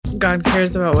God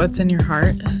cares about what's in your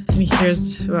heart, and he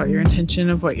cares about your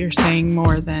intention of what you're saying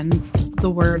more than the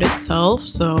word itself.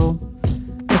 So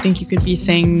I think you could be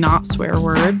saying not swear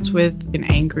words with an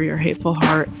angry or hateful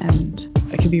heart, and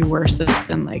it could be worse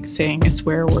than like saying a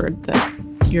swear word that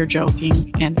you're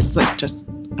joking and it's like just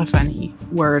a funny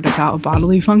word about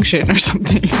bodily function or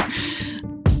something.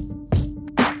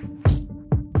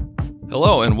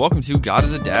 Hello, and welcome to God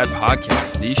is a Dad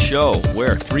podcast, the show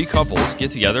where three couples get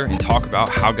together and talk about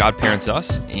how God parents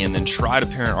us and then try to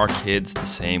parent our kids the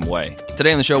same way.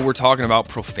 Today on the show, we're talking about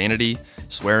profanity,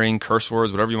 swearing, curse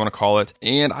words, whatever you want to call it.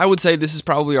 And I would say this is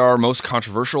probably our most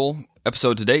controversial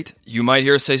episode to date. You might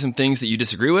hear us say some things that you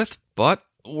disagree with, but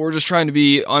we're just trying to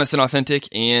be honest and authentic,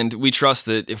 and we trust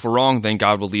that if we're wrong, then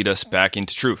God will lead us back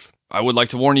into truth. I would like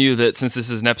to warn you that since this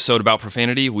is an episode about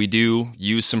profanity, we do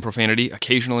use some profanity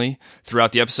occasionally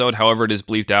throughout the episode. However, it is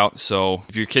bleeped out, so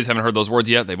if your kids haven't heard those words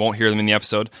yet, they won't hear them in the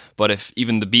episode. But if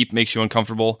even the beep makes you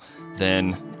uncomfortable,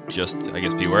 then just, I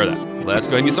guess, be aware of that. Let's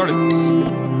go ahead and get started.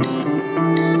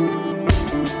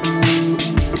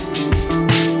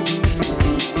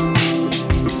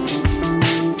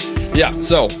 Yeah,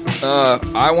 so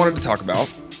I wanted to talk about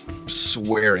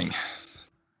swearing.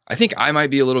 I think I might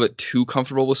be a little bit too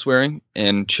comfortable with swearing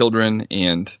and children,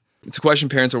 and it's a question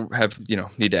parents have,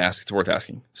 need to ask. It's worth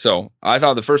asking. So I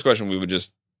thought the first question we would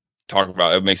just talk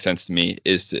about, it makes sense to me,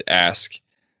 is to ask,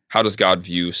 how does God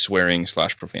view swearing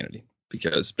 / profanity?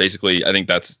 Because basically, I think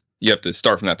you have to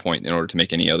start from that point in order to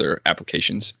make any other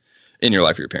applications in your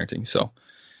life or your parenting. So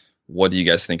what do you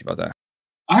guys think about that?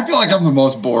 I feel like I'm the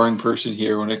most boring person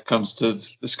here when it comes to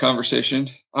this conversation.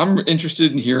 I'm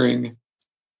interested in hearing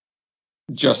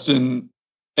Justin,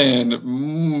 and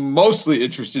mostly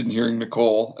interested in hearing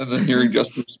Nicole, and then hearing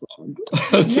Justin respond.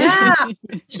 Yeah,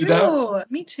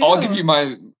 me too. I'll give you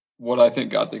what I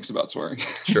think God thinks about swearing.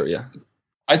 Sure, yeah.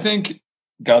 I think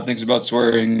God thinks about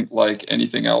swearing like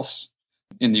anything else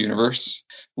in the universe,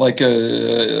 like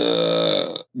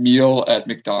a meal at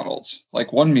McDonald's.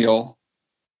 Like one meal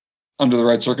under the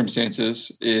right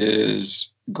circumstances is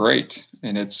great,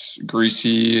 and it's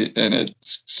greasy and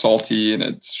it's salty and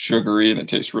it's sugary and it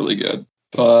tastes really good.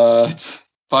 But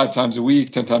 5 times a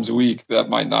week, 10 times a week, that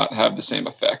might not have the same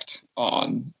effect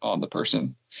on the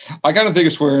person. I kind of think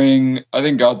of swearing, I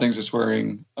think God thinks of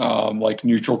swearing like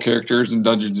neutral characters in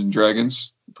Dungeons and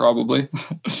Dragons, probably.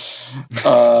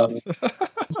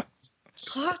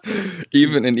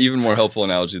 Even an even more helpful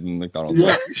analogy than McDonald's.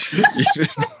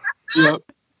 Yeah.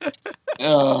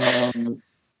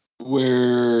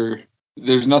 Where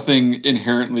there's nothing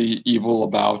inherently evil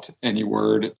about any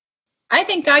word. I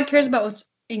think God cares about what's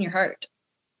in your heart.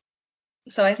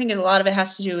 So I think a lot of it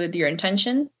has to do with your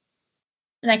intention.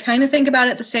 And I kind of think about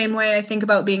it the same way I think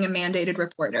about being a mandated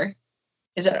reporter.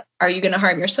 Are you going to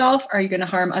harm yourself? Are you going to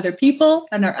harm other people?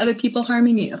 And are other people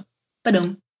harming you?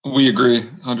 Ba-dum. We agree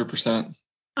 100%.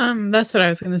 That's what I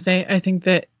was going to say. I think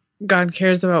that God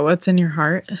cares about what's in your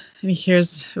heart, and he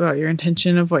cares about your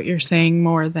intention of what you're saying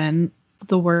more than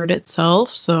the word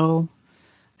itself. So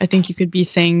I think you could be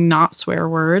saying not swear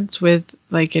words with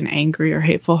like an angry or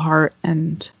hateful heart,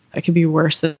 and it could be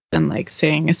worse than like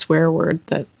saying a swear word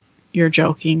that you're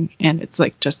joking and it's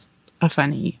like just a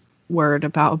funny word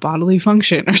about bodily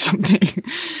function or something.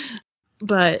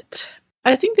 But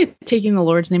I think that taking the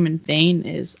Lord's name in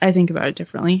vain I think about it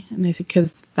differently. And I think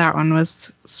because that one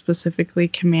was specifically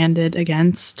commanded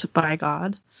against by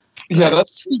God. Yeah, that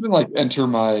doesn't even like enter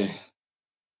my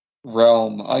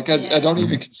realm. Like I don't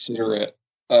even consider it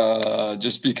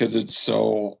just because it's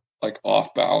so like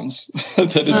off bounds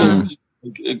that it doesn't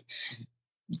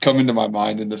come into my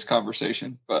mind in this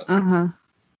conversation. But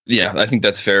yeah, I think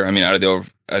that's fair. I mean, out of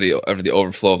the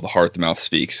overflow of the heart, the mouth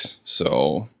speaks.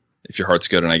 So if your heart's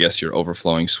good and I guess you're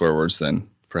overflowing swear words, then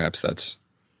perhaps that's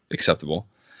acceptable.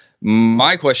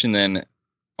 My question then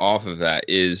off of that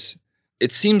is,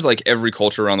 it seems like every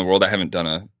culture around the world, I haven't done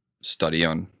a study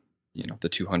on, the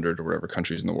 200 or whatever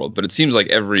countries in the world, but it seems like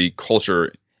every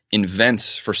culture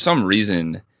invents for some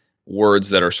reason words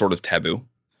that are sort of taboo,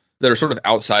 that are sort of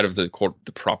outside of the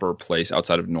proper place,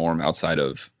 outside of norm, outside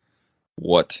of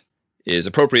what is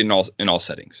appropriate in all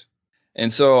settings.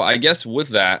 And so I guess with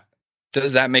that,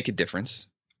 does that make a difference?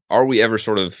 Are we ever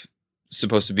sort of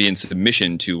supposed to be in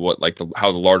submission to what, like,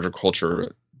 how the larger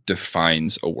culture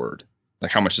defines a word?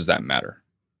 Like, how much does that matter?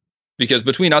 Because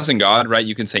between us and God, right,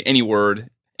 you can say any word,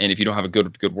 and if you don't have a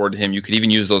good word to him, you could even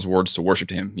use those words to worship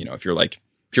him. If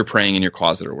you're praying in your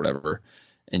closet or whatever,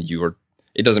 and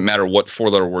it doesn't matter what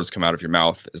 4-letter words come out of your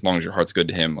mouth, as long as your heart's good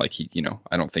to him. Like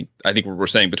I think we're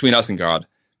saying between us and God,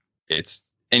 it's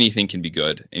anything can be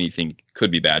good, anything could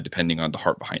be bad, depending on the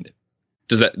heart behind it.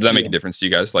 Does that make a Yeah. difference to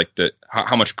you guys? Like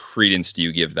how much credence do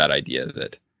you give that idea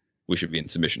that we should be in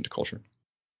submission to culture?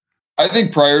 I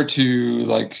think prior to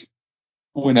like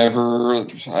whenever,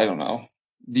 I don't know,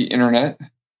 the internet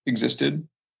existed,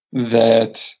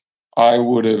 that I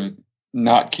would have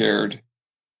not cared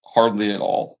hardly at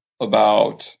all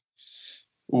about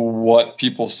what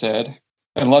people said,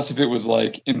 unless if it was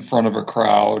like in front of a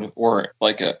crowd or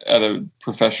like at a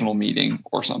professional meeting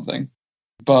or something.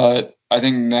 But I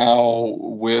think now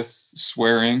with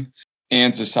swearing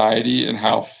and society and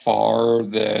how far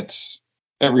that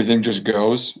everything just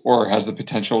goes or has the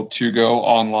potential to go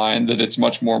online, that it's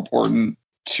much more important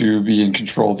to be in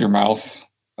control of your mouth,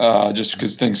 just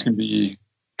because things can be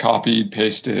copied,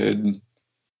 pasted,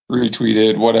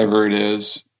 retweeted, whatever it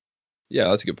is. Yeah,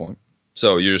 that's a good point.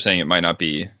 So you're just saying it might not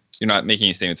be, you're not making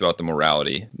any statements about the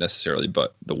morality necessarily,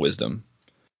 but the wisdom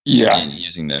Yeah. in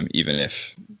using them, even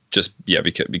if just,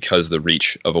 because the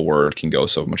reach of a word can go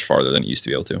so much farther than it used to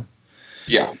be able to.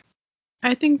 Yeah.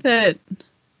 I think that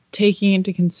taking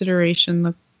into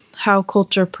consideration how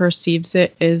culture perceives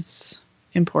it is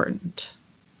important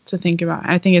to think about.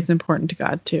 I think it's important to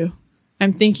God too.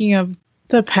 I'm thinking of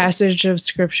the passage of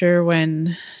scripture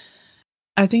when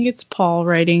I think it's Paul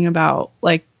writing about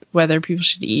like whether people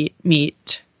should eat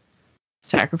meat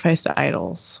sacrificed to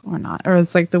idols or not, or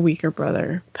it's like the weaker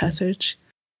brother passage.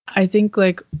 I think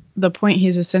like the point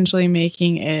he's essentially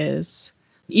making is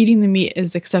eating the meat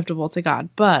is acceptable to God,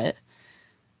 but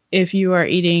if you are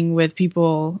eating with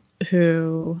people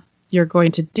who you're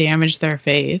going to damage their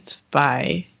faith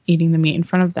by eating the meat in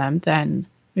front of them, then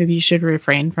maybe you should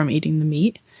refrain from eating the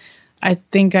meat. I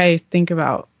think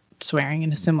about swearing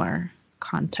in a similar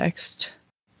context.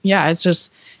 Yeah, it's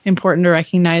just important to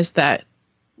recognize that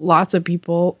lots of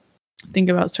people think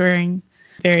about swearing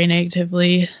very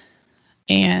negatively,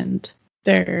 and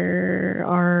there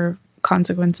are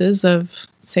consequences of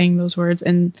saying those words.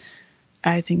 And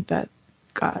I think that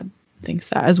God thinks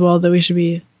that as well, that we should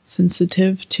be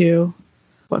sensitive to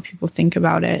what people think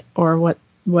about it, or what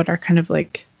are kind of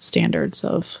like standards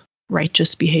of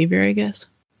righteous behavior, I guess.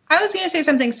 I was going to say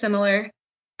something similar.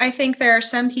 I think there are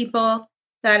some people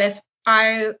that if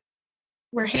I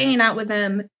were hanging out with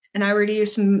them and I were to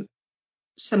use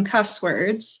some cuss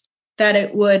words, that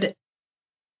it would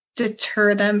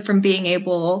deter them from being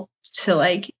able to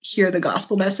like hear the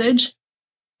gospel message.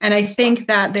 And I think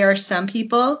that there are some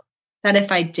people that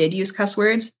if I did use cuss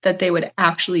words, that they would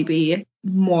actually be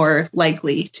more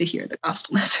likely to hear the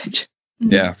gospel message.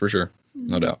 Yeah, for sure.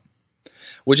 No doubt.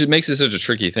 Which it makes it such a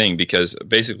tricky thing, because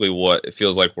basically what it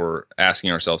feels like we're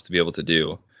asking ourselves to be able to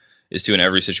do is to, in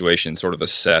every situation, sort of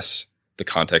assess the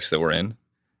context that we're in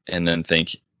and then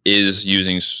think, is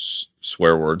using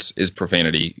swear words, is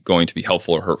profanity going to be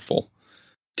helpful or hurtful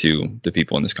to the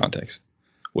people in this context?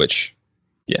 Which,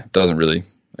 doesn't really,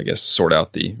 I guess, sort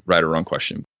out the right or wrong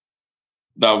question.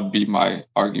 That would be my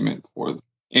argument for the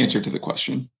answer to the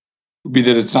question. Would be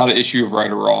that it's not an issue of right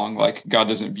or wrong. Like, God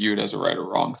doesn't view it as a right or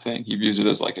wrong thing. He views it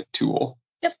as like a tool.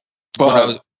 Yep.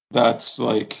 But that's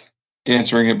like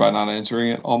answering it by not answering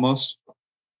it almost.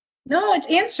 No, it's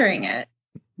answering it.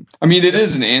 I mean, it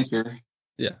is an answer.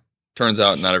 Yeah. Turns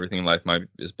out not everything in life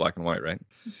is black and white, right?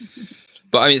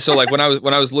 But I mean, so like when I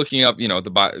was looking up,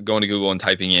 going to Google and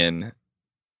typing in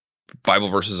Bible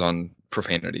verses on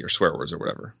profanity or swear words or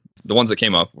whatever, the ones that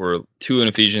came up were 2 in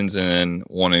Ephesians and then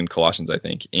 1 in Colossians, I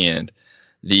think. And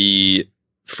the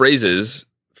phrases,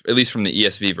 at least from the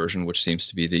ESV version, which seems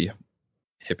to be the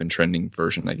hip and trending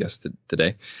version, I guess,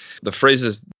 today, the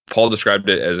phrases, Paul described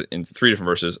it as in 3 different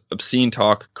verses: obscene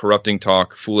talk, corrupting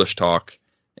talk, foolish talk,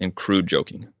 and crude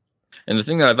joking. And the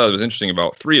thing that I thought was interesting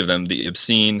about 3 of them, the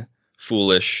obscene,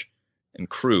 foolish, and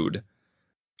crude,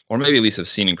 or maybe at least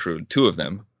obscene and crude, 2 of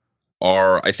them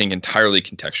are, I think, entirely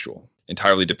contextual,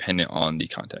 entirely dependent on the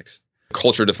context.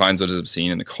 Culture defines what is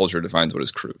obscene, and the culture defines what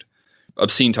is crude.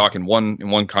 Obscene talk in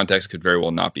one context could very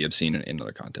well not be obscene in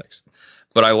another context.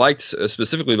 But I liked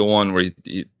specifically the one where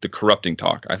the corrupting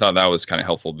talk. I thought that was kind of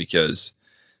helpful, because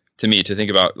to me, to think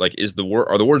about, like,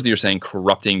 are the words that you're saying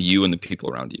corrupting you and the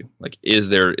people around you? Like, is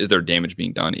there damage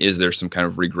being done? Is there some kind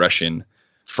of regression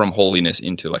from holiness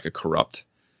into like a corrupt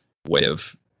way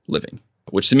of living?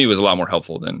 Which to me was a lot more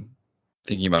helpful than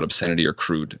thinking about obscenity or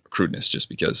crudeness, just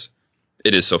because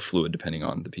it is so fluid depending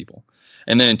on the people.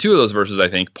 And then in 2 of those verses, I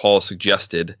think Paul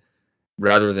suggested,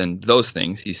 rather than those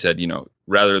things, he said,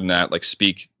 rather than that, like,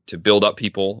 speak to build up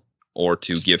people or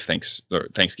to give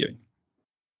thanksgiving.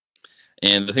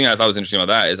 And the thing I thought was interesting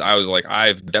about that is I was like,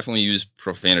 I've definitely used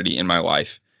profanity in my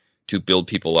life to build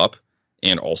people up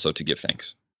and also to give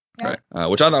thanks. Yeah. Right.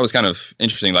 Which I thought was kind of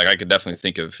interesting. Like, I could definitely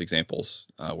think of examples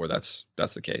where that's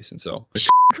the case. And so,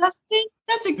 Justin,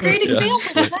 That's a great Yeah.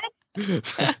 example.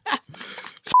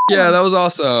 Yeah, that was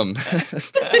awesome.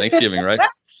 Thanksgiving, right?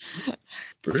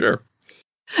 For sure.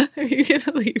 Are you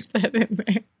gonna leave that in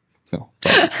there? No,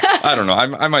 probably. I don't know.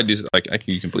 I might do like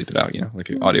you can bleep it out, like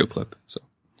an audio clip. So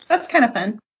That's kind of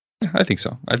fun. I think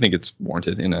so. I think it's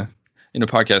warranted in a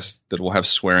podcast that will have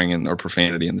swearing or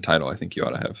profanity in the title. I think you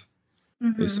ought to have.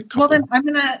 Least a Well, then couple. I'm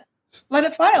gonna let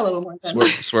it fly a little more. Then.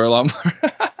 Swear a lot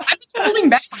more. I'm just holding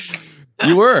back.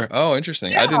 You were. Oh,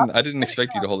 interesting. Yeah. I didn't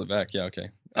expect you to hold it back. Yeah, okay.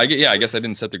 I guess I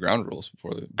didn't set the ground rules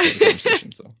before the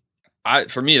conversation. So,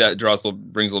 for me, that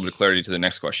brings a little bit of clarity to the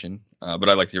next question. But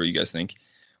I'd like to hear what you guys think,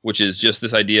 which is just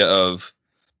this idea of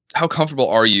how comfortable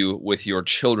are you with your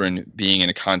children being in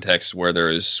a context where there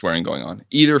is swearing going on,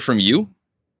 either from you,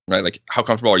 right? Like, how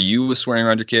comfortable are you with swearing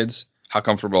around your kids? How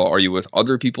comfortable are you with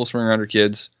other people swearing around your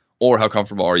kids? Or how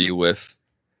comfortable are you with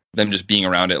them just being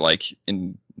around it, like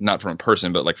not from a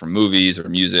person, but like from movies or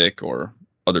music or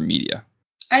other media?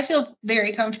 I feel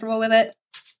very comfortable with it.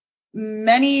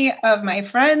 Many of my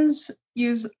friends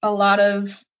use a lot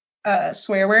of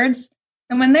swear words.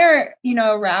 And when they're,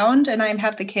 around and I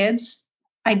have the kids,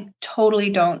 I totally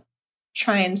don't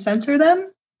try and censor them.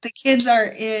 The kids are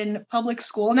in public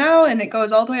school now, and it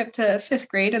goes all the way up to 5th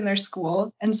grade in their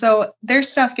school. And so there's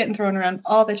stuff getting thrown around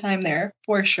all the time there,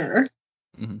 for sure.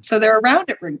 Mm-hmm. So they're around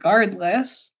it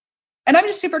regardless. And I'm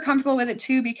just super comfortable with it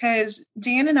too, because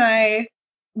Dan and I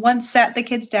once sat the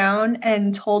kids down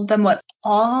and told them what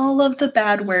all of the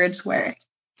bad words were.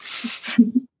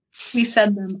 We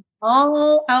said them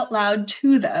all out loud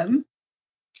to them.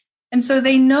 And so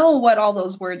they know what all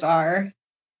those words are.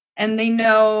 And they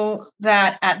know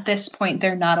that at this point,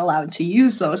 they're not allowed to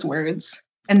use those words.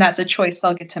 And that's a choice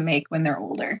they'll get to make when they're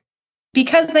older.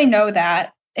 Because they know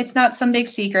that, it's not some big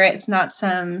secret. It's not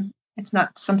some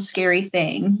scary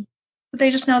thing. But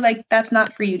they just know like that's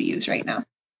not for you to use right now.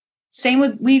 Same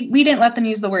with, we didn't let them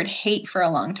use the word hate for a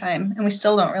long time. And we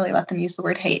still don't really let them use the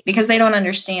word hate because they don't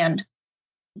understand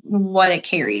what it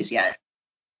carries yet.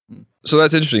 So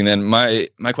that's interesting. Then my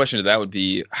question to that would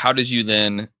be, how did you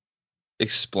then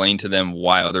explain to them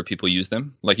why other people use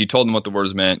them? Like, you told them what the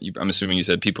words meant. I'm assuming you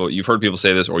said you've heard people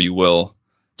say this, or you will.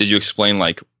 Did you explain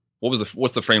like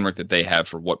what's the framework that they have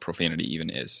for what profanity even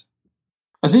is?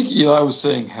 I think Eli was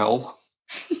saying hell.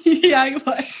 Yeah, he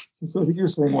was. So I think you were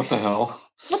saying what the hell.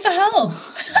 What the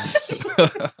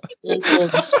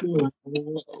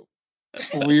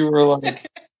hell? We were like,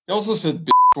 he also said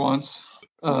bitch once.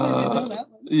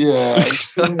 Yeah.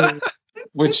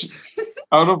 Which,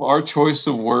 out of our choice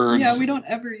of words, Yeah, we don't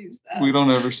ever use that. we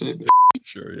don't ever say bitch.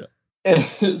 Sure, yeah. And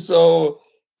so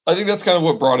I think that's kind of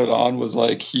what brought it on, was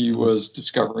like he was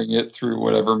discovering it through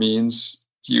whatever means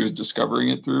he was discovering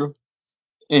it through.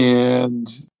 And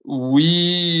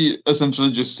we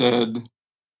essentially just said,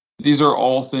 these are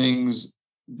all things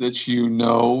that you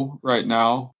know right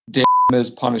now. Damn is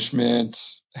punishment.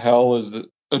 Hell is the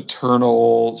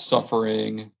eternal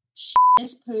suffering.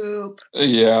 Is poop.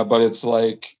 Yeah, but it's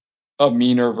like a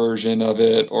meaner version of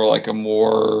it, or like a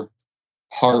more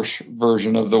harsh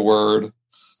version of the word.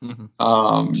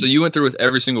 Mm-hmm. So you went through with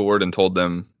every single word and told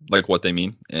them like what they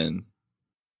mean, and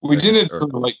we did it for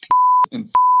like and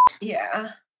Yeah.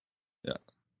 Yeah.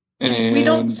 And We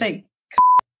don't say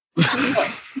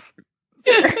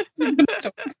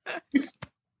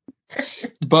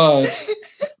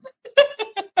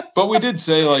but we did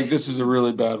say like this is a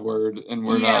really bad word, and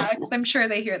we're yeah, not. because I'm sure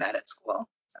they hear that at school.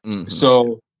 Mm-hmm.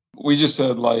 So we just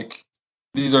said like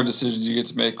these are decisions you get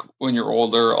to make when you're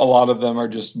older. A lot of them are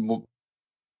just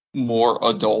more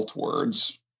adult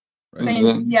words. Right.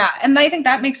 And I think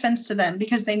that makes sense to them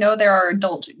because they know there are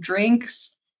adult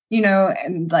drinks,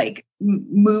 and like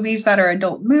movies that are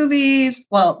adult movies.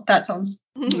 Well, that sounds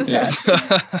Yeah.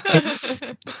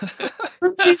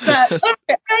 I don't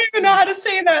even know how to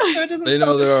say that. So it doesn't. They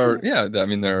know there are. Yeah, I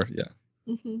mean there are. Yeah,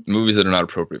 Mm-hmm. movies that are not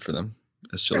appropriate for them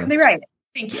as children. They're right.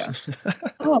 Thank you.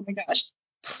 Oh my gosh!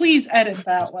 Please edit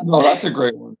that one. No, that's a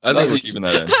great one. I think we're That's- keeping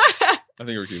that in. I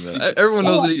think we're keeping that. Everyone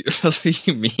knows what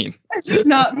you mean. I did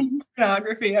not mean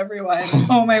pornography, everyone.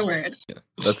 Oh my word. Yeah,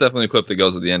 that's definitely a clip that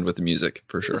goes at the end with the music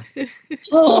for sure.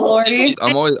 Oh lordy.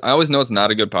 I always know it's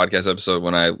not a good podcast episode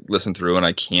when I listen through and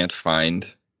I can't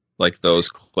find like those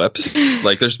clips.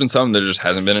 Like there's been some there just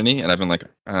hasn't been any, and I've been like,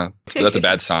 that's a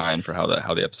bad sign for how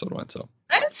the episode went. So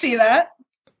I didn't see that.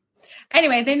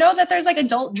 Anyway, they know that there's like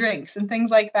adult drinks and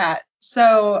things like that.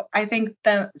 So I think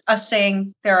that us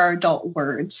saying there are adult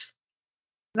words,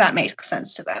 that makes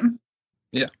sense to them.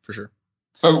 yeah, for sure.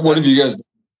 What have you guys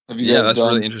done? That's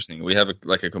done? really interesting. We have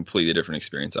a completely different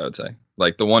experience, I would say.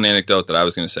 Like the one anecdote that I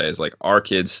was going to say is like our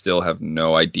kids still have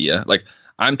no idea. Like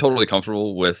I'm totally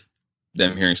comfortable with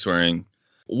them hearing swearing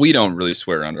we don't really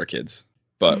swear around our kids,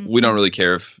 but we don't really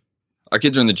care if our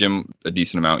kids are in the gym a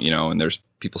decent amount, and there's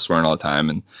people swearing all the time,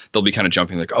 and they'll be kind of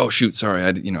jumping like, oh shoot, sorry,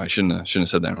 I shouldn't have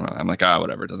said that. I'm like,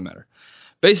 whatever, it doesn't matter.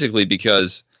 Basically,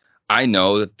 because I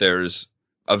know that there's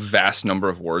a vast number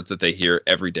of words that they hear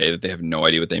every day that they have no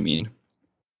idea what they mean.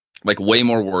 Like way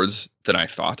more words than I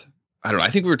thought. I don't know. I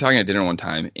think we were talking at dinner one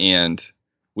time, and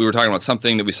we were talking about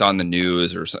something that we saw in the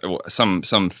news or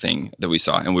something that we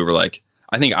saw, and we were like,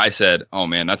 I think I said, oh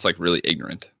man, that's like really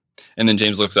ignorant. And then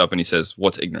James looks up and he says,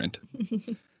 what's ignorant?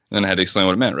 And then I had to explain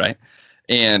what it meant, right?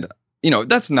 And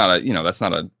that's not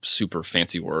a super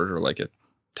fancy word or like a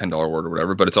 $10 word or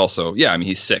whatever, but it's also,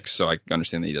 he's 6, so I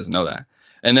understand that he doesn't know that.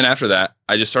 And then after that,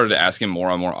 I just started to ask him more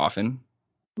and more often.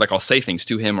 Like I'll say things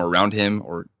to him or around him,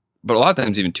 but a lot of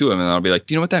times even to him, and I'll be like,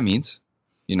 do you know what that means?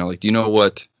 Do you know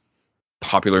what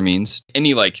popular means?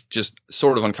 Any like just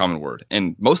sort of uncommon word.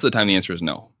 And most of the time the answer is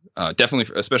no.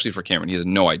 Definitely, especially for Cameron, he has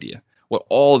no idea what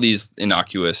all these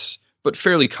innocuous but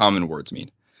fairly common words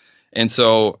mean. And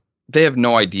so they have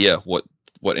no idea what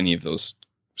any of those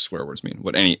swear words mean,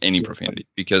 what any profanity,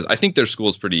 because I think their school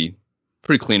is pretty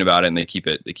clean about it, and they keep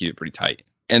it pretty tight.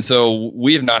 And so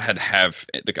we have not had to have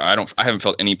I haven't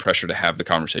felt any pressure to have the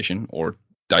conversation or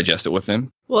digest it with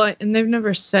them. Well, and they've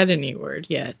never said any word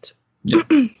yet. Yeah.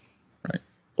 Right.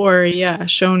 Or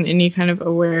shown any kind of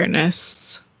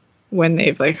awareness when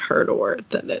they've like heard a word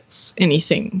that it's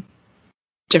anything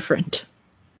different.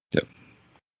 Yep.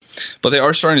 But they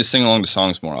are starting to sing along to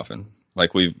songs more often.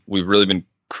 Like we've really been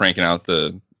cranking out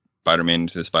the Spider-Man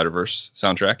Into the Spider-Verse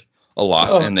soundtrack a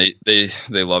lot, and they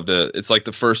loved it. It's like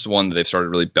the first one that they've started to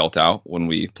really belt out when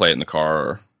we play it in the car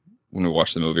or when we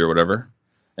watch the movie or whatever.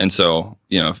 And so,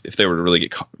 if they were to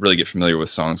really get familiar with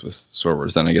songs with swear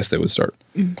words, then I guess they would start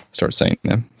saying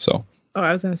them. So. Oh,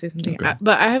 I was going to say something,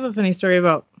 but I have a funny story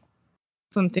about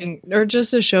something, or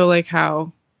just to show like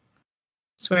how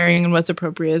swearing and what's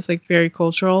appropriate is like very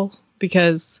cultural,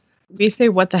 because we say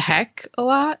 "what the heck" a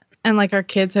lot, and like our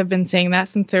kids have been saying that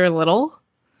since they were little,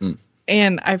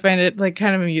 and I find it like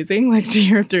kind of amusing, like to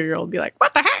hear a 3-year-old be like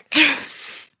 "what the heck,"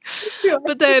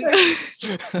 but then.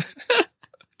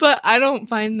 But I don't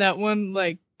find that one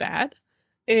like bad.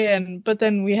 But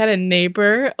then we had a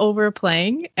neighbor over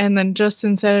playing, and then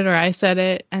Justin said it or I said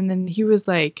it, and then he was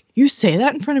like, "You say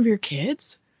that in front of your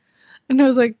kids?" And I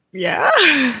was like, "Yeah."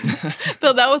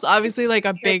 So that was obviously like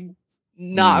a big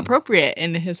not appropriate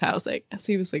in his house. Like, so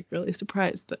he was like really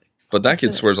surprised that. But that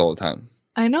kid swears all the time.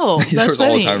 I know. He swears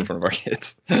all the time in front of our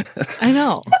kids. I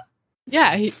know.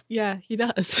 Yeah, he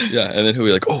does. Yeah, and then he'll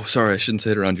be like, "Oh, sorry, I shouldn't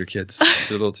say it around your kids.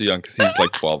 They're a little too young," because he's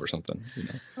like 12 or something.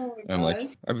 Oh my I'm like,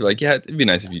 I'd be like, "Yeah, it'd be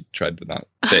nice if you tried to not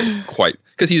say it quite,"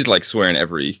 because he's like swearing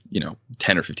every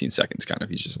 10 or 15 seconds, kind of.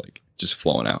 He's just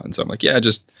flowing out, and so I'm like, "Yeah,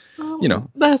 just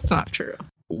That's not true.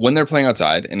 When they're playing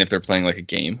outside, and if they're playing like a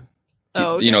game,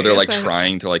 they're like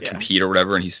trying to like compete or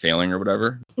whatever, and he's failing or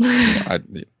whatever.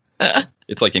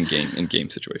 It's like in game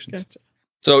situations. Gotcha.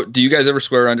 So, do you guys ever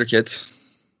swear around your kids?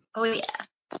 Oh yeah.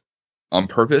 On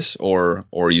purpose, or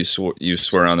you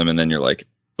swear on them and then you're like,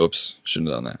 "Oops, shouldn't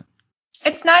have done that."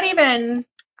 It's not even.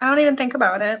 I don't even think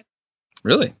about it.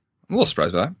 Really? I'm a little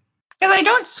surprised by that. Because I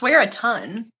don't swear a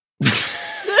ton.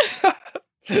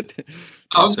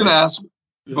 I was going to ask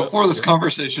before this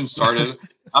conversation started.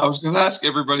 I was going to ask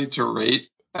everybody to rate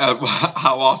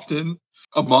how often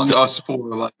among us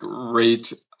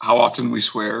rate how often we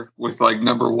swear, with like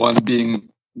number 1 being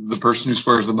the person who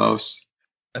swears the most.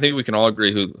 I think we can all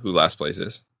agree who last place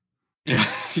is.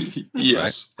 Yes.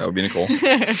 Right? That would be Nicole.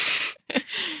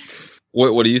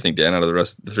 What do you think, Dan? Out of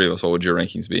the 3 of us, what would your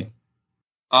rankings be?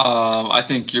 I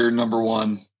think you're number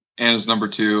 1. Anna's number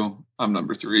 2. I'm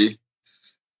number 3.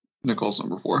 Nicole's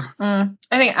number 4. I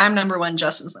think I'm number 1.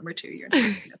 Justin's number 2. You're number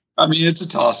 2. I mean, it's a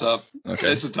toss-up. Okay.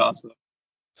 It's a toss-up.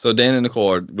 So Dan and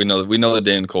Nicole we know that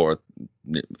Dan and Nicole are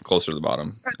closer to the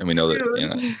bottom, and we know that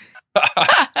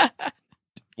Anna.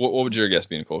 What would your guess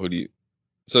be, Nicole? Who do you?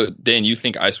 So Dan, you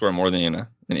think I swear more than Anna,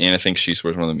 and Anna thinks she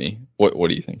swears more than me. What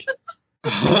do you think?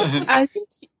 I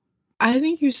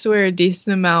think you swear a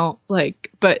decent amount, like,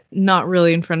 but not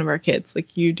really in front of our kids.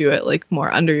 Like you do it like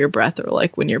more under your breath or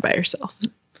like when you're by yourself.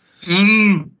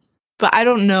 But I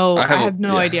don't know. I have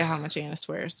no idea how much Anna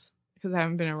swears because I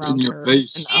haven't been around her.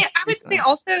 Yeah, I would say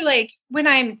also like when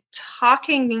I'm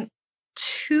talking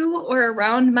to or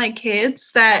around my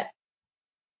kids that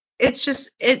it's just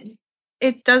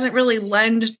it doesn't really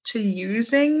lend to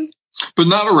using. But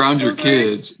not around your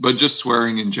kids, but just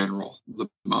swearing in general. The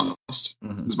most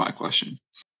is my question.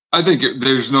 I think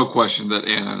there's no question that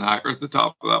Anna and I are at the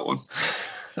top of that one.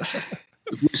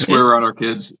 If we swear around our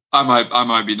kids, I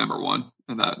might be number 1,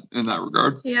 in that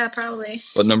regard. Yeah, probably.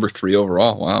 But number 3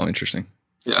 overall. Wow, interesting.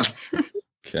 Yeah.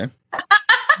 Okay.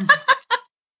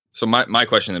 So my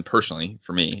question then personally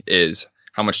for me is,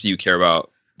 how much do you care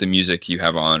about the music you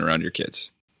have on around your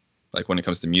kids? Like when it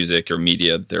comes to music or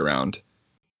media that they're around,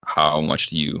 how much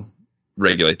do you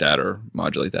regulate that or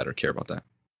modulate that or care about that?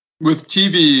 With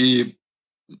TV,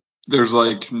 there's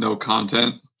like no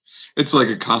content. It's like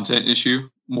a content issue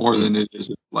more than it is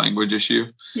a language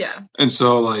issue. Yeah. And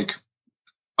so like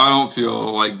I don't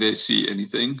feel like they see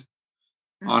anything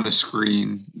on a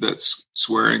screen that's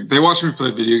swearing. They watch me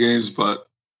play video games, but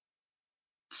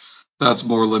that's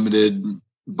more limited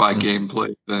by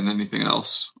gameplay than anything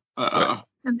else.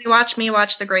 And they watch me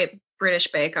watch the Great British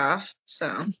Bake Off.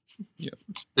 So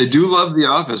They do love The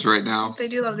Office right now. they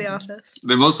do love The Office.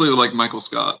 They mostly like Michael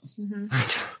Scott. Mm-hmm.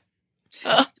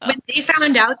 When they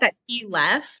found out that he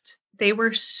left, they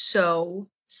were so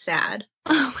sad.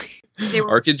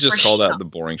 Our kids just call that the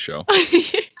boring show.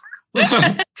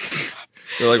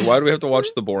 They're like, why do we have to watch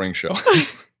the boring show?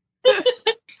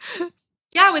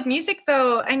 Yeah, with music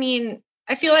though, I mean,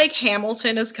 I feel like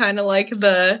Hamilton is kind of like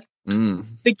the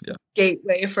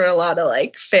gateway for a lot of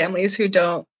like families who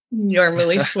don't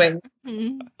normally swing.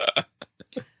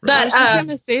 But I was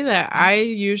gonna say that I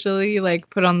usually like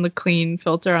put on the clean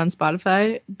filter on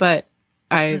Spotify, but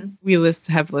we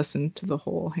have listened to the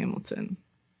whole Hamilton.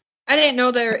 I didn't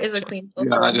know there is a clean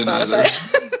filter on I didn't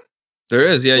Spotify. There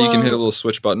is, yeah. You can hit a little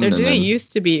switch button. There didn't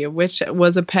used to be, which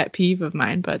was a pet peeve of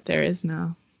mine, but there is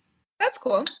now. That's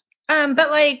cool. But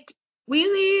like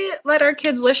we let our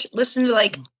kids listen to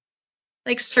like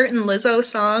certain Lizzo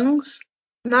songs.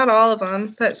 Not all of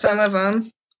them, but some of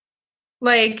them.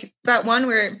 Like that one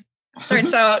where it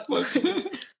starts out,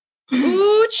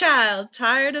 "Ooh, child,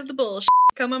 tired of the bullshit.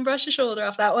 Come on, brush your shoulder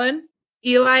off." That one.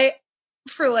 Eli,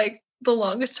 for like the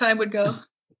longest time, would go,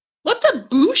 "What's a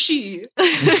bushy?"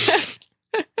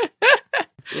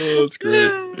 Oh, that's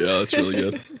great. Yeah, that's really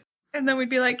good. And then we'd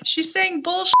be like, "She's saying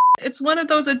bullshit. It's one of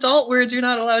those adult words you're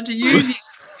not allowed to use."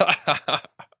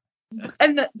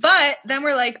 But then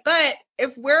we're like, but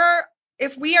if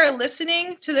we are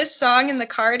listening to this song in the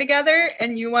car together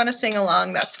and you want to sing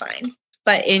along, that's fine.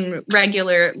 But in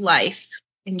regular life,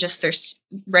 in just their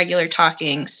regular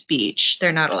talking speech,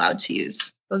 they're not allowed to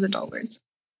use those adult words.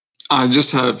 I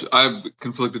have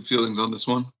conflicted feelings on this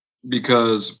one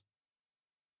because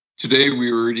today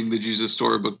we were reading the Jesus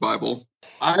Storybook Bible.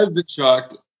 I have been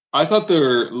shocked. I thought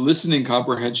their listening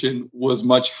comprehension was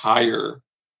much higher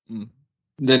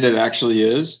than it actually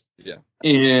is. Yeah.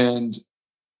 And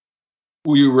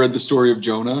we read the story of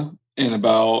Jonah and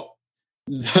about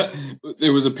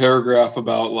there was a paragraph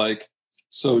about like,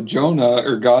 so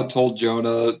God told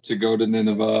Jonah to go to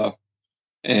Nineveh,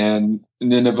 and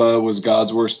Nineveh was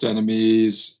God's worst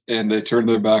enemies, and they turned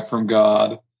their back from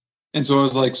God. And so I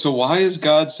was like, so why is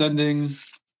God sending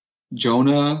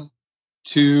Jonah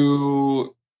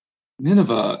to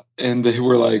Nineveh? And they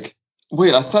were like,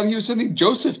 wait, I thought he was sending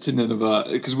Joseph to Nineveh,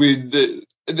 because they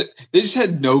just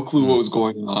had no clue what was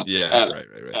going on.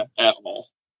 At all.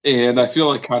 And I feel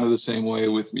like kind of the same way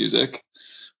with music.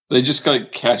 They just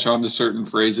like catch on to certain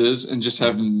phrases and just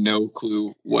have no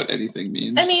clue what anything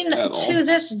means. I mean, to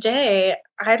this day,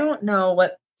 I don't know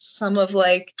what some of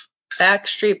like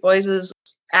Backstreet Boys'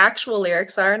 actual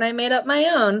lyrics are, and I made up my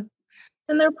own.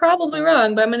 And they're probably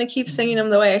wrong, but I'm going to keep singing them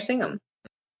the way I sing them.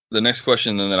 The next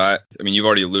question then I mean, you've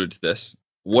already alluded to this.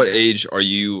 What age are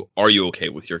you okay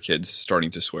with your kids starting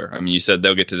to swear? I mean, you said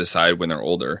they'll get to decide when they're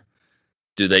older.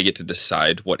 Do they get to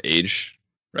decide what age?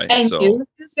 Right. And you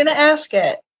was going to ask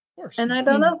it. Of course. And I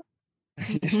don't know.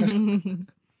 I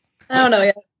don't know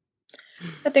yet.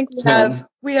 I think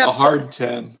we have a hard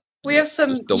 10. We have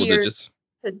some double years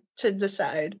digits to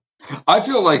decide. I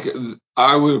feel like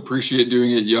I would appreciate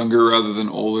doing it younger rather than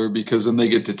older, because then they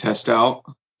get to test out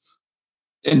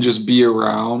and just be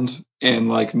around and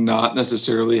like not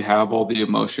necessarily have all the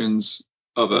emotions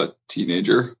of a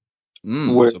teenager.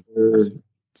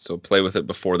 So play with it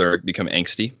before they become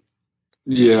angsty.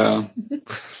 Yeah.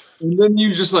 And then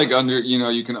you just like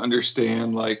you can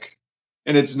understand like,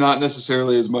 and it's not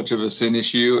necessarily as much of a sin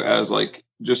issue as like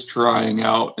just trying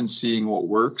out and seeing what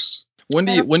works. When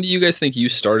do you guys think you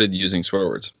started using swear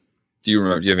words? Do you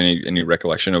remember? Do you have any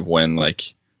recollection of when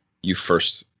like you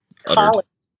first uttered?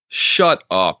 Shut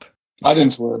up! I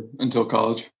didn't swear until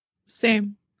college.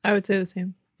 Same. I would say the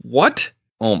same. What?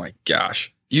 Oh my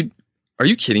gosh! Are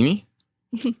you kidding me?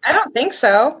 I don't think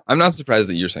so. I'm not surprised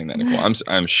that you're saying that, Nicole.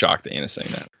 I'm shocked that Anna's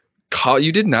saying that.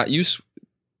 You did not use.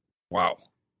 Wow.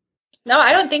 No,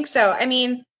 I don't think so. I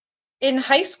mean, in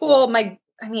high school,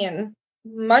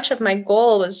 much of my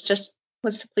goal was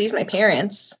to please my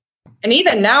parents. And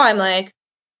even now I'm like,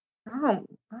 I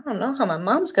don't know how my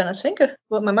mom's gonna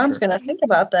what my mom's gonna think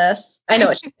about this. I know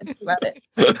what she's thinking about it.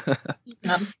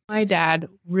 My dad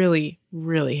really,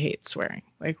 really hates swearing.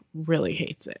 Like, really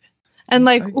hates it. And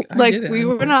like, I get it. we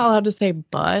were not allowed to say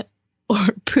butt or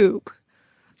poop.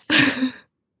 When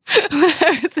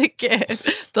I was a kid,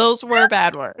 those were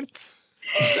bad words.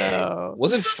 So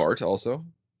Wasn't fart also?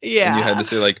 yeah, And you had to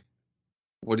say like,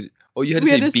 what? You had to We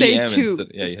say had to say BM two. instead.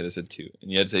 Yeah, you had to say two,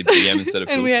 and you had to say BM instead of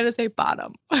poop. and we had to say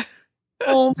bottom.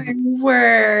 Oh my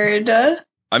word.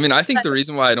 I mean, I think the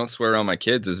reason why I don't swear around my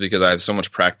kids is because I have so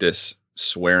much practice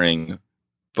swearing,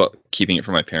 but keeping it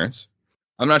from my parents.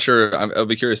 I'm not sure. I'll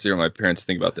be curious to hear what my parents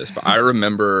think about this. But I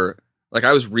remember, like,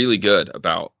 I was really good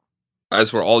about. I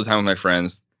swear all the time with my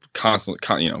friends,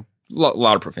 constantly, a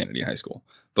lot of profanity in high school.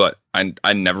 But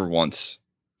I never once,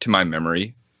 to my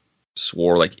memory,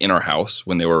 swore like in our house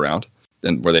when they were around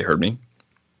and where they heard me.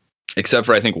 Except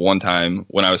for I think one time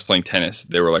when I was playing tennis,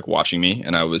 they were like watching me,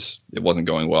 and it wasn't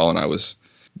going well, and I was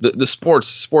the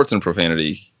sports and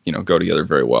profanity, go together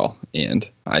very well, and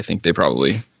I think they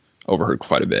probably overheard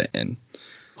quite a bit, and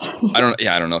I don't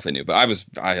know if they knew, but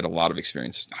I had a lot of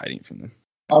experience hiding it from them.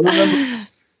 I remember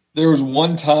there was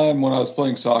one time when I was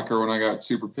playing soccer when I got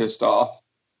super pissed off.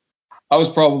 I was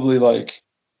probably I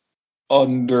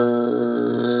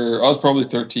was probably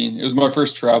 13. It was my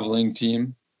first traveling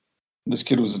team. This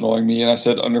kid was annoying me, and I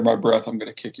said under my breath, "I'm going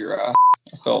to kick your ass."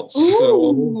 I felt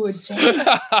Ooh, dang.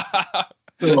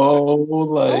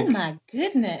 oh my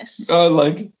goodness.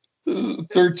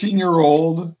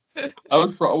 13-year-old. I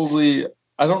was probably,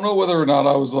 I don't know whether or not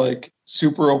I was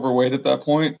super overweight at that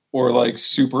point or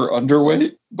super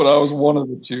underweight, but I was one of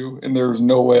the two, and there was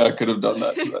no way I could have done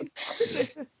that to them.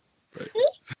 Right.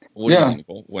 What do you think,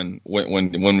 Nicole? When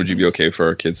would you be okay for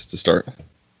our kids to start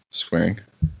swearing?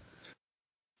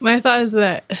 My thought is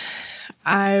that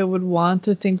I would want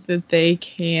to think that they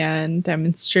can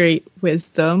demonstrate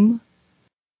wisdom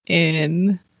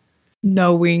in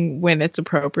knowing when it's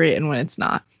appropriate and when it's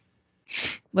not.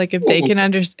 Like if they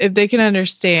can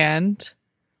understand,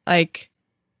 like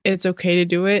it's okay to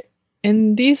do it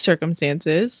in these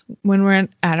circumstances when we're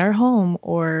at our home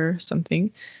or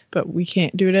something, but we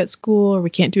can't do it at school or we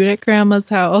can't do it at grandma's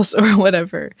house or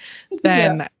whatever,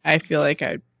 then I feel like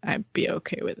I'd be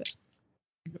okay with it.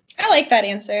 I like that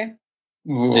answer.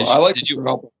 Ooh, I like to put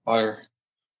out the fire.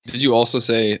 Did you also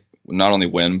say not only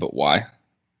when, but why?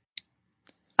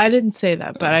 I didn't say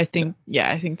that, but I think,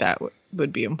 I think that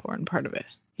would be an important part of it.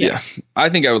 Yeah. I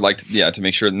think I would like to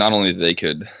make sure not only they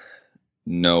could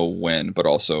know when, but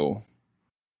also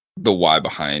the why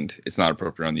behind it's not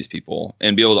appropriate on these people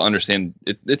and be able to understand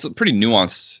it. It's a pretty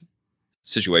nuanced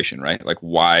situation, right? Like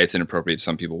why it's inappropriate to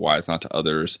some people, why it's not to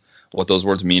others, what those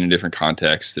words mean in different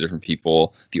contexts to different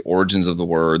people, the origins of the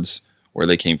words, where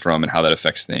they came from and how that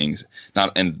affects things.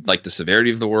 And the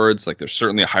severity of the words, there's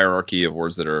certainly a hierarchy of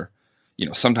words that are,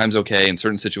 sometimes okay in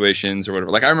certain situations or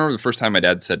whatever. Like I remember the first time my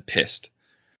dad said pissed,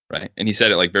 right? And he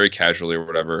said it very casually or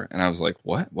whatever. And I was like,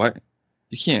 what?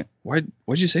 You can't, why'd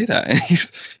you say that? And he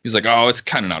was like, oh, it's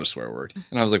kind of not a swear word.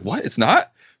 And I was like, what? It's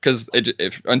not? Because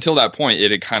until that point,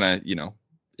 it had kind of,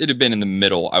 it had been in the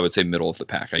middle, I would say middle of the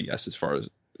pack, I guess, as far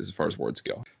as words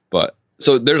go. But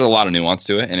so there's a lot of nuance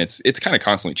to it, and it's kind of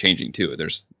constantly changing too.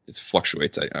 It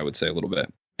fluctuates, I would say, a little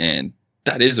bit. And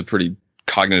that is a pretty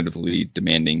cognitively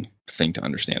demanding thing to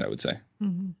understand, I would say.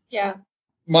 Mm-hmm. Yeah.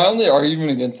 My only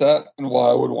argument against that and why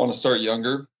I would want to start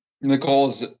younger, Nicole,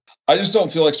 is I just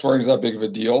don't feel like swearing is that big of a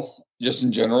deal just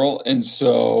in general. And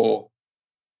so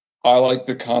I like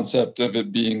the concept of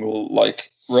it being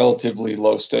relatively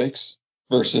low stakes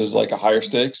versus a higher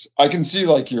stakes. I can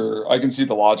see I can see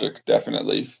the logic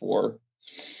definitely for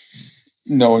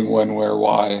knowing when, where,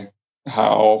 why,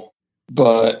 how,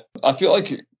 but I feel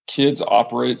like kids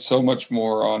operate so much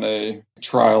more on a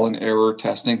trial and error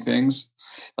testing things.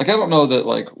 I don't know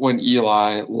that when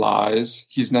Eli lies,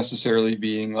 he's necessarily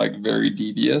being very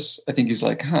devious. I think he's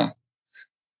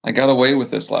I got away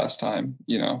with this last time,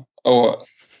 oh,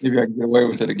 maybe I can get away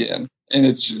with it again. And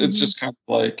it's just kind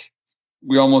of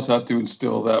we almost have to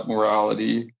instill that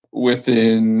morality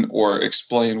within or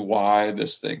explain why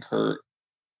this thing hurt.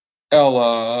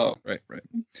 Ella. Right.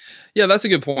 Yeah, that's a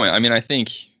good point. I mean, I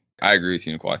think I agree with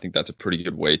you, Nicole. I think that's a pretty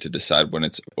good way to decide when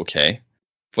it's okay.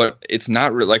 But it's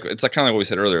not really it's kind of like what we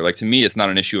said earlier. To me, it's not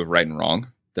an issue of right and wrong.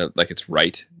 That it's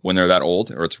right when they're that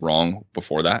old or it's wrong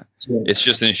before that. Sure. It's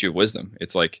just an issue of wisdom.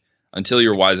 It's until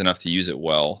you're wise enough to use it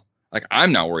well.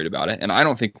 I'm not worried about it, and I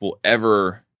don't think we'll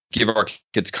ever give our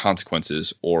kids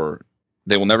consequences, or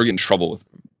they will never get in trouble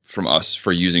from us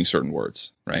for using certain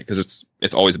words, right? Because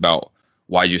it's always about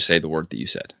why'd you say the word that you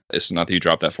said? It's not that you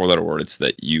dropped that 4-letter word. It's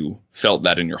that you felt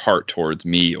that in your heart towards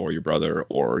me or your brother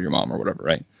or your mom or whatever,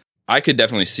 right? I could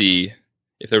definitely see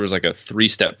if there was like a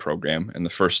 3-step program, and the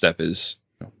first step is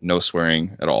no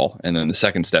swearing at all. And then the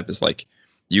second step is like,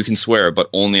 you can swear, but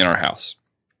only in our house.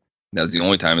 That's the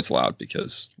only time it's allowed,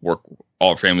 because all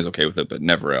our family's okay with it, but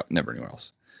never anywhere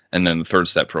else. And then the third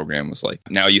step program was like,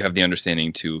 now you have the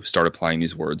understanding to start applying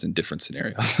these words in different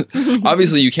scenarios.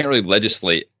 Obviously, you can't really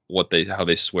legislate how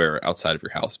they swear outside of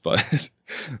your house, but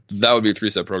that would be a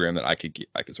 3-step program that I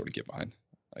could sort of get behind.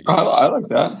 I like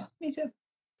that. Me too.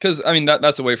 Because I mean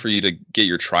that's a way for you to get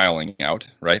your trialing out,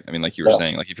 right? I mean, like you were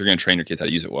saying, like if you're going to train your kids how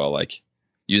to use it well, like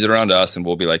use it around us, and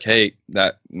we'll be like, hey,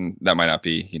 that might not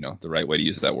be the right way to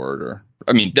use that word, or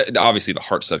I mean, obviously the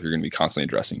heart stuff you're going to be constantly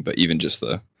addressing, but even just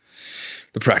the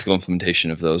practical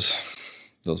implementation of those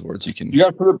words, you got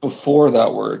to put it before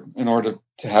that word in order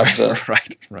to have the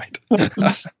right.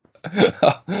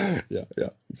 yeah,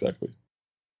 exactly.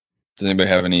 Does anybody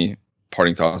have any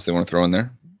parting thoughts they want to throw in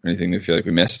there? Anything they feel like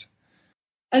we missed?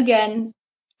 Again,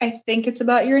 I think it's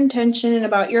about your intention and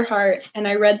about your heart. And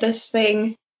I read this thing,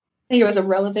 I think it was a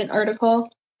Relevant article,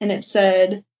 and it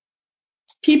said,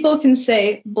 people can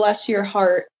say bless your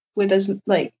heart with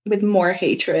more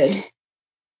hatred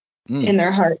in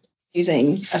their heart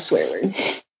using a swear word.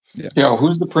 Yeah,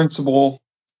 who's the principal,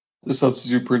 the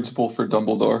substitute principal for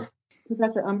Dumbledore?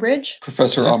 Professor Umbridge.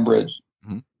 Professor Umbridge.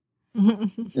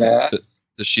 Mm-hmm. Yeah.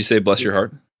 Does she say bless your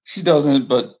heart? She doesn't,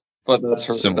 but that's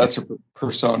her. Similar. That's her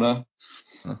persona.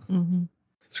 Mm-hmm.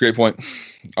 That's a great point.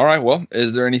 All right. Well,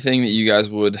 is there anything that you guys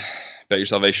would bet your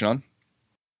salvation on?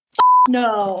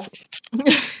 No.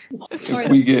 If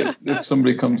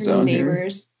somebody comes down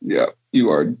neighbors. Here, you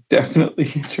are definitely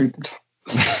answered the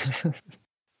door.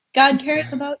 God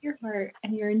cares about your heart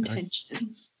and your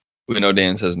intentions. We know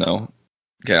Dan says no.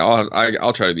 Okay,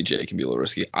 I'll try to be Jake and be a little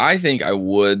risky. I think I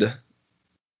would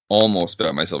almost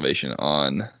bet my salvation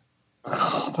on.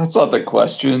 That's not the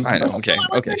question. I know.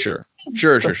 Okay, sure.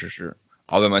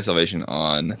 I'll bet my salvation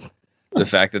on the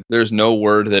fact that there's no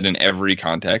word that in every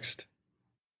context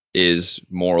is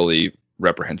morally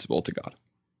reprehensible to God.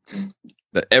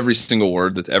 That every single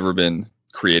word that's ever been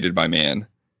created by man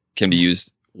can be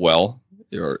used well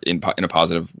or in a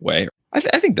positive way. I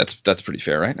think that's pretty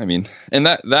fair, right? I mean, and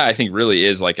that I think really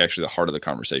is like actually the heart of the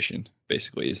conversation.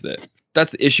 Basically, is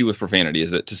that's the issue with profanity,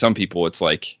 is that to some people it's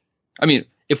like, I mean,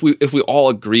 if we all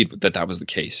agreed that was the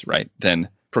case, right, then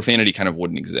profanity kind of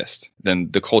wouldn't exist. Then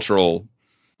the cultural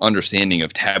understanding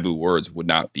of taboo words would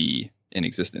not be in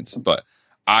existence. But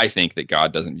I think that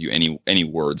God doesn't view any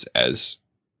words as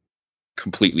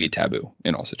completely taboo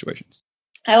in all situations.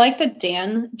 I like that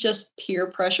Dan just peer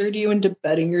pressured you into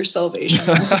betting your salvation.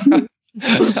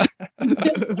 Thanks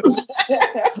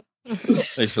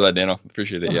for that, Daniel.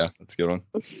 Appreciate it. Yeah, that's a good one.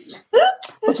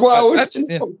 That's why I was.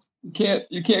 You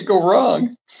can't go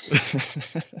wrong.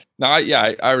 No,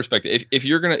 I respect it. If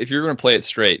you're gonna play it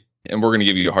straight, and we're gonna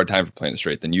give you a hard time for playing it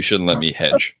straight, then you shouldn't let me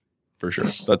hedge. For sure.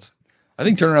 I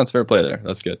think turnaround's fair play there.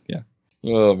 That's good. Yeah.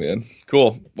 Oh man,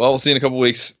 cool. Well, we'll see you in a couple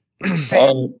weeks. Have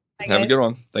a good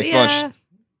one. Thanks a bunch.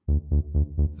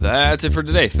 That's it for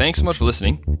today. Thanks so much for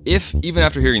listening. If, even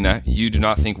after hearing that, you do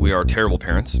not think we are terrible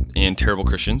parents and terrible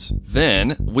Christians,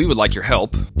 then we would like your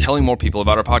help telling more people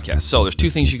about our podcast. So there's 2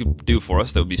 things you could do for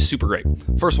us that would be super great.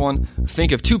 First one,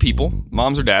 think of 2 people,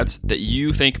 moms or dads, that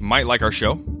you think might like our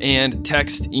show, and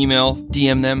text, email,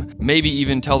 DM them, maybe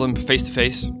even tell them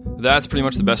face-to-face. That's pretty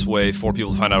much the best way for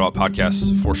people to find out about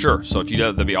podcasts, for sure. So if you do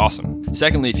that, that'd be awesome.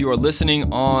 Secondly, if you are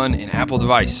listening on an Apple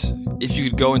device, if you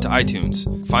could go into iTunes,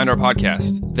 find our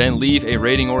podcast, then leave a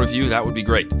rating or review, that would be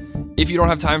great. If you don't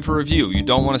have time for a review, you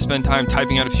don't want to spend time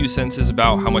typing out a few sentences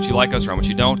about how much you like us or how much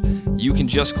you don't, you can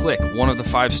just click one of the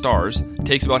 5 stars. It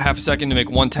takes about half a second to make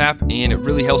one tap, and it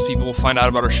really helps people find out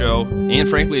about our show. And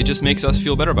frankly, it just makes us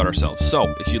feel better about ourselves. So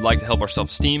if you'd like to help our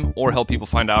self-esteem or help people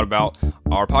find out about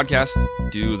our podcast,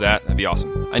 do that. That'd be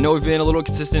awesome. I know we've been a little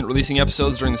consistent releasing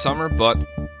episodes during the summer, but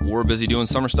we're busy doing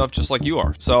summer stuff just like you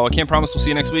are. So I can't promise we'll see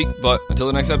you next week, but until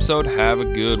the next episode, have a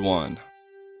good one.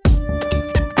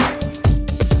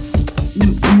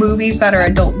 Movies that are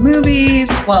adult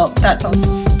movies. Well, that sounds...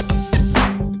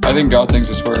 I think God thinks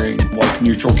of swearing like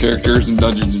neutral characters in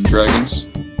Dungeons and Dragons.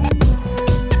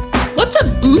 What's a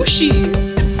bushi?